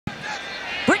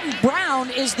Brittain Brown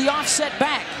is the offset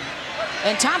back.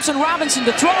 And Thompson-Robinson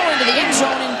to throw into the end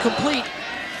zone, incomplete.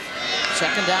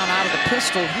 Second down out of the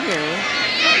pistol here.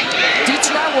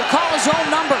 DTR will call his own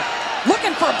number.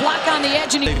 Looking for a block on the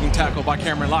edge. And tackle by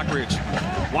Cameron Lockridge.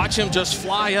 Watch him just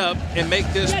fly up and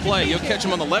make this play. You'll catch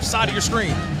him on the left side of your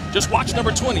screen. Just watch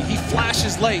number 20. He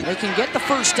flashes late. They can get the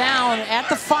first down at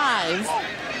the 5.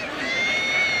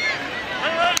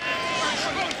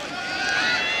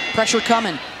 Pressure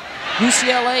coming.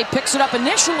 UCLA picks it up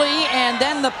initially, and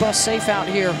then the bus safe out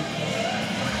here.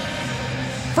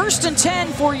 1st and 10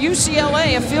 for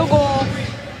UCLA, a field goal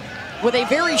with a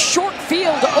very short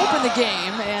field to open the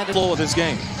game. And flow of this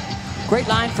game. Great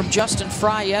line from Justin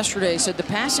Fry yesterday. He said the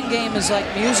passing game is like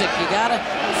music. You gotta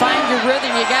find your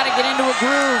rhythm. You gotta get into a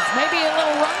groove. Maybe a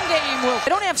little run game will. They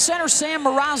don't have center Sam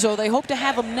Marazzo. They hope to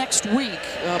have him next week,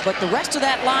 but the rest of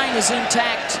that line is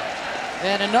intact.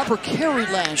 And another carry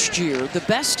last year, the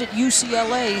best at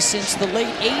UCLA since the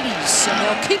late 80s, and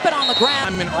they'll keep it on the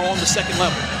ground. Linemen are on the second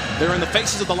level. They're in the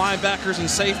faces of the linebackers and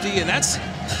safety, and that's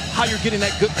how you're getting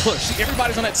that good push.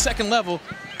 Everybody's on that second level,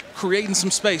 creating some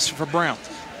space for Brown.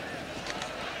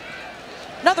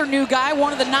 Another new guy,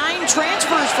 one of the 9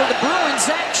 transfers for the Bruins,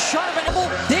 Zach Charbonnet,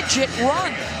 double-digit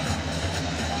run.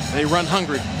 They run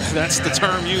hungry. That's the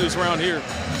term used around here.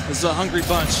 This is a hungry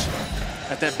bunch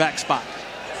at that back spot.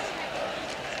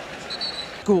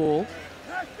 Could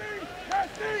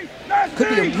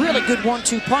be a really good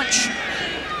 1-2 punch.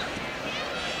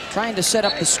 Trying to set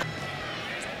up the score.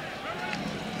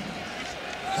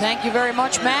 Thank you very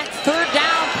much, Matt. 3rd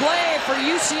down play for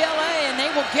UCLA, and they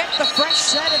will get the fresh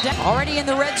set of down. Already in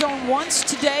the red zone once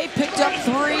today, picked up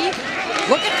 3.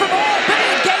 Looking for more,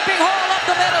 big gaping hole up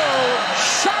the middle.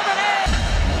 Charbonnet.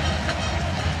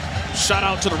 Shot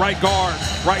out to the right guard,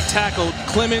 right tackle,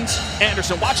 Clemens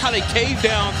Anderson. Watch how they cave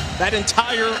down that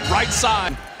entire right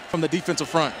side from the defensive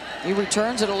front. He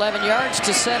returns at 11 yards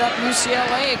to set up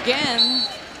UCLA again.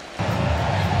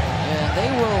 And they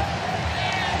will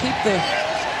keep the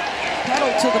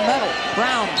pedal to the metal.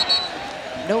 Brown,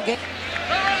 no gain.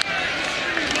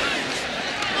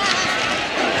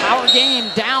 Power game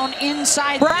down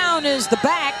inside. Brown is the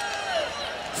back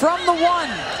from the 1.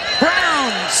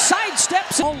 Brown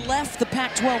sidesteps. All left the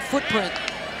Pac-12 footprint.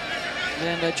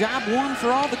 And job 1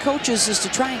 for all the coaches is to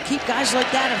try and keep guys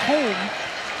like that at home.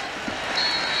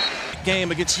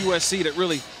 Game against USC that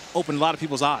really opened a lot of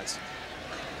people's eyes.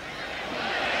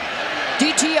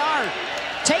 DTR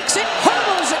takes it,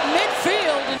 hurdles at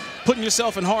midfield. Putting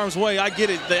yourself in harm's way, I get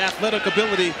it. The athletic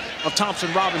ability of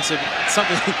Thompson-Robinson,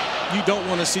 something you don't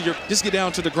want to see. Just get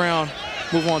down to the ground,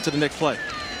 move on to the next play.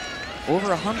 Over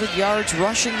 100 yards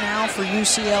rushing now for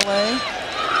UCLA.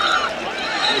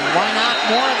 Why not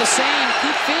more of the same?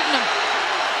 Keep feeding him.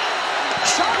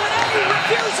 Charbonnet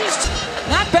refuses.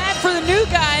 Not bad for the new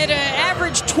guy to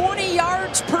average 20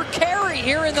 yards per carry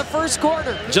here in the 1st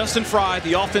quarter. Justin Fry,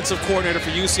 the offensive coordinator for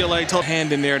UCLA, told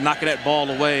hand in there, knocking that ball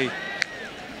away.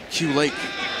 Q Lake.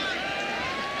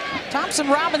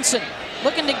 Thompson-Robinson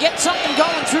looking to get something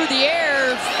going through the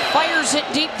air. Fires it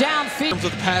deep downfield. In terms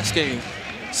of the pass game,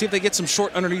 see if they get some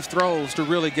short underneath throws to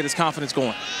really get his confidence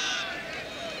going.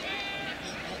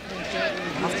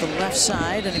 Off the left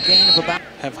side and a gain of about.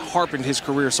 Have harpened his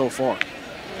career so far.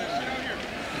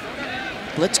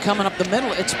 Blitz coming up the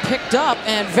middle. It's picked up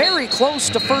and very close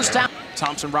to 1st down.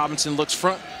 Thompson-Robinson looks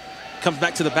front, comes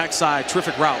back to the backside.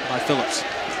 Terrific route by Phillips.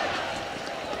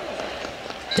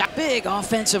 Big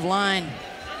offensive line.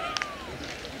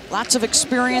 Lots of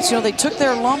experience. You know, they took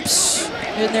their lumps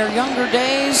in their younger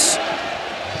days.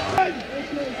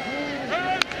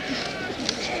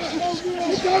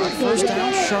 First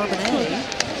down, Charbonnet.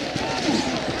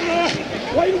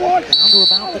 Down to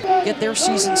about to get their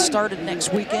season started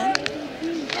next weekend.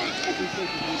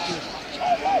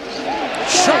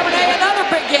 Charbonnet, another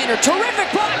big gainer.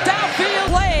 Terrific block downfield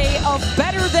play of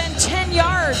better than 10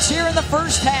 yards here in the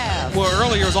 1st half. Well,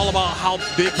 earlier it was all about how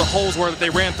big the holes were that they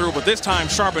ran through, but this time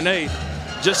Charbonnet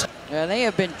just... Yeah, they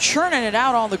have been churning it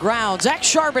out on the ground. Zach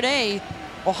Charbonnet,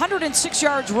 106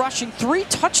 yards rushing, 3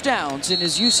 touchdowns in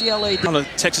his UCLA. On the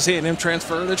Texas A&M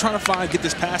transfer, they're trying to get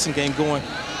this passing game going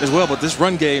as well, but this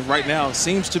run game right now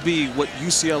seems to be what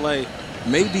UCLA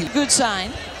may be. Good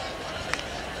sign.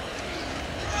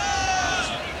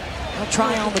 I'll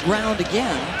try on the ground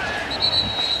again.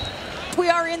 We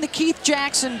are in the Keith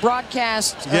Jackson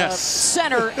broadcast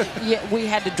center. Yeah, we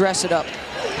had to dress it up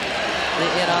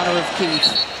in honor of Keith.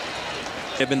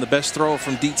 Have been the best throw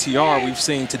from DTR we've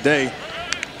seen today.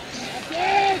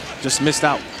 Just missed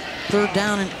out. 3rd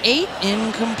down and 8,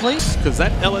 incomplete. Because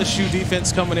that LSU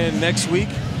defense coming in next week,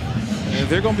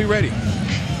 they're going to be ready.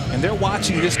 And they're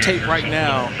watching this tape right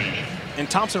now And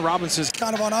Thompson-Robinson's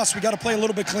kind of on us. We got to play a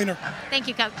little bit cleaner. Thank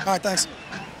you, Coach. All right, thanks.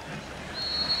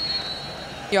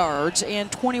 Yards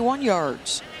and 21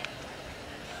 yards.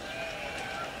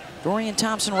 Dorian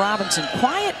Thompson-Robinson,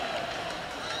 quiet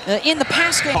in the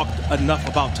pass game. Talked enough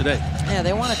about today. Yeah,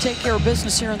 they want to take care of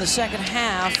business here in the second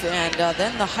half, and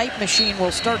then the hype machine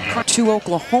will start to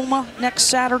Oklahoma next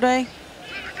Saturday.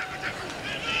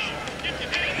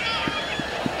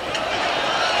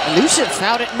 Elusive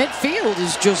out at midfield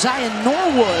is Josiah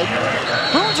Norwood.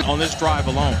 On this drive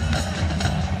alone.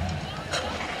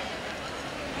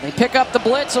 They pick up the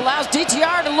blitz, allows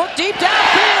DTR to look deep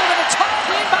downfield, and it's hauled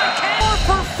in by Cal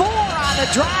for 4 on the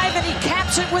drive, and he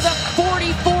caps it with a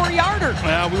 44-yarder.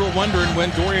 Well, we were wondering when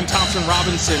Dorian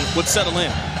Thompson-Robinson would settle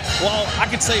in. Well, I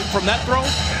could say from that throw,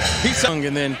 he's young,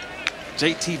 and then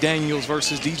JT Daniels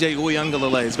versus DJ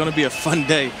Uyunglele. It's going to be a fun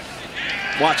day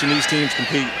watching these teams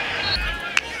compete.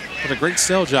 But a great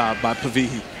sell job by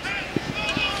Pavihi.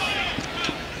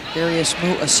 Darius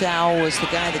Mu'asau was the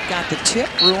guy that got the tip.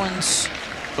 Ruins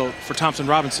for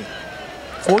Thompson-Robinson.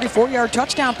 44-yard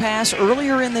touchdown pass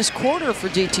earlier in this quarter for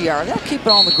DTR. They'll keep it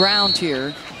on the ground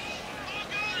here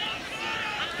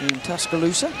in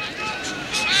Tuscaloosa.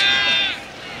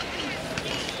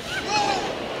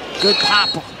 Good pop.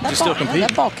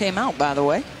 That ball came out, by the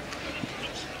way.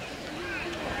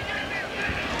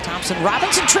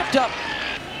 Thompson-Robinson tripped up.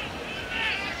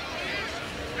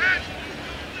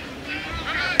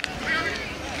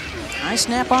 Nice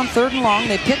snap on 3rd and long.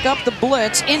 They pick up the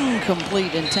blitz.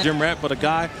 Incomplete intent. Jim Rat, but a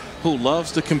guy who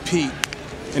loves to compete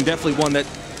and definitely won that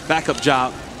backup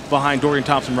job behind Dorian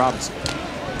Thompson-Robinson.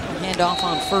 Handoff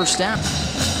on 1st down.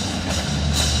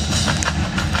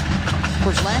 Of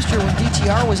course, last year when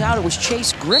DTR was out, it was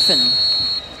Chase Griffin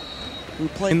who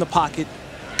played in the pocket,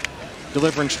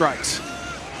 delivering strikes.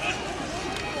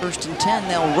 1st and 10,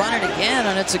 they'll run it again,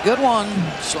 and it's a good one.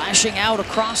 Slashing out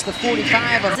across the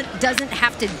 45. Doesn't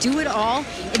have to do it all.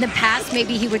 In the past,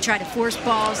 maybe he would try to force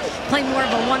balls, play more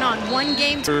of a one-on-one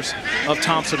game. Of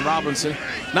Thompson-Robinson.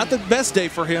 Not the best day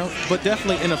for him, but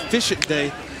definitely an efficient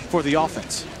day for the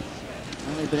offense.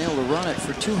 Well, they've been able to run it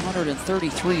for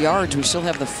 233 yards. We still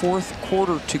have the 4th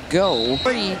quarter to go.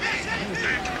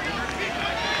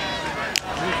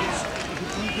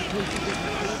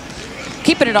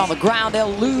 Keeping it on the ground,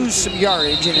 they'll lose some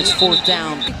yardage, and it's 4th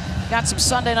down. Got some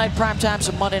Sunday night primetime,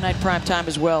 some Monday night primetime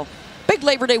as well. Big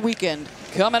Labor Day weekend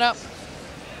coming up.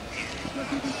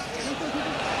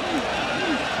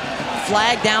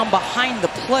 Flag down behind the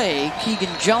play.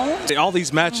 Keegan Jones. All these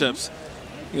matchups,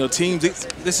 you know, teams,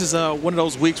 this is one of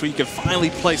those weeks where you can finally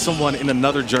play someone in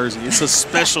another jersey. It's a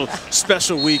special,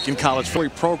 special week in college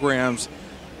football programs.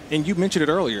 And you mentioned it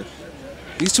earlier.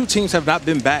 These two teams have not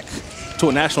been back to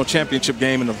a national championship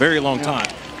game in a very long time.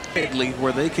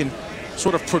 Where they can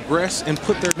sort of progress and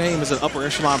put their name as an upper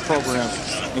echelon program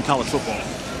in college football.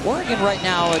 Oregon right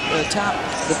now at the top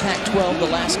of the Pac-12 the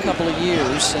last couple of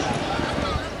years.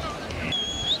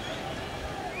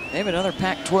 They have another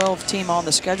Pac-12 team on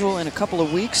the schedule in a couple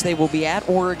of weeks. They will be at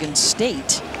Oregon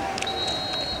State.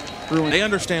 They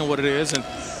understand what it is, and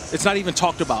it's not even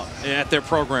talked about at their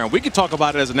program. We could talk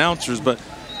about it as announcers, but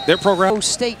their program.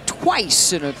 State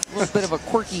twice in a little bit of a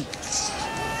quirky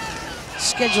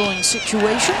scheduling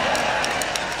situation.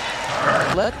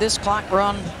 Let this clock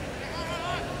run.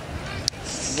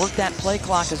 Work that play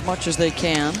clock as much as they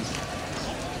can.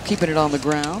 Keeping it on the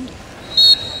ground.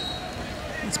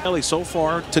 So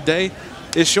far today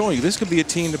is showing you this could be a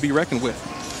team to be reckoned with.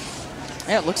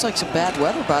 Yeah, it looks like some bad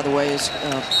weather, by the way, is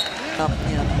up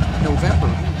in November.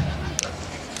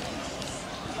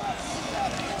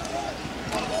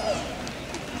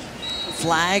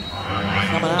 Flag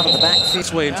coming out of the backfield.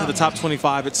 This way into the top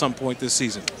 25 at some point this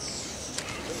season.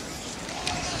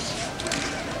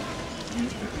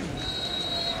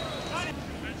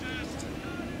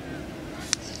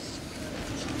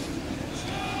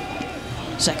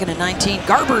 Second and 19.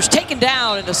 Garber's taken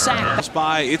down and a sack.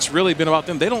 It's really been about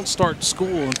them. They don't start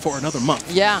school for another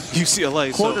month. Yeah.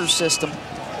 UCLA. Quarter system.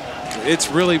 It's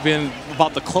really been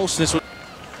about the closeness with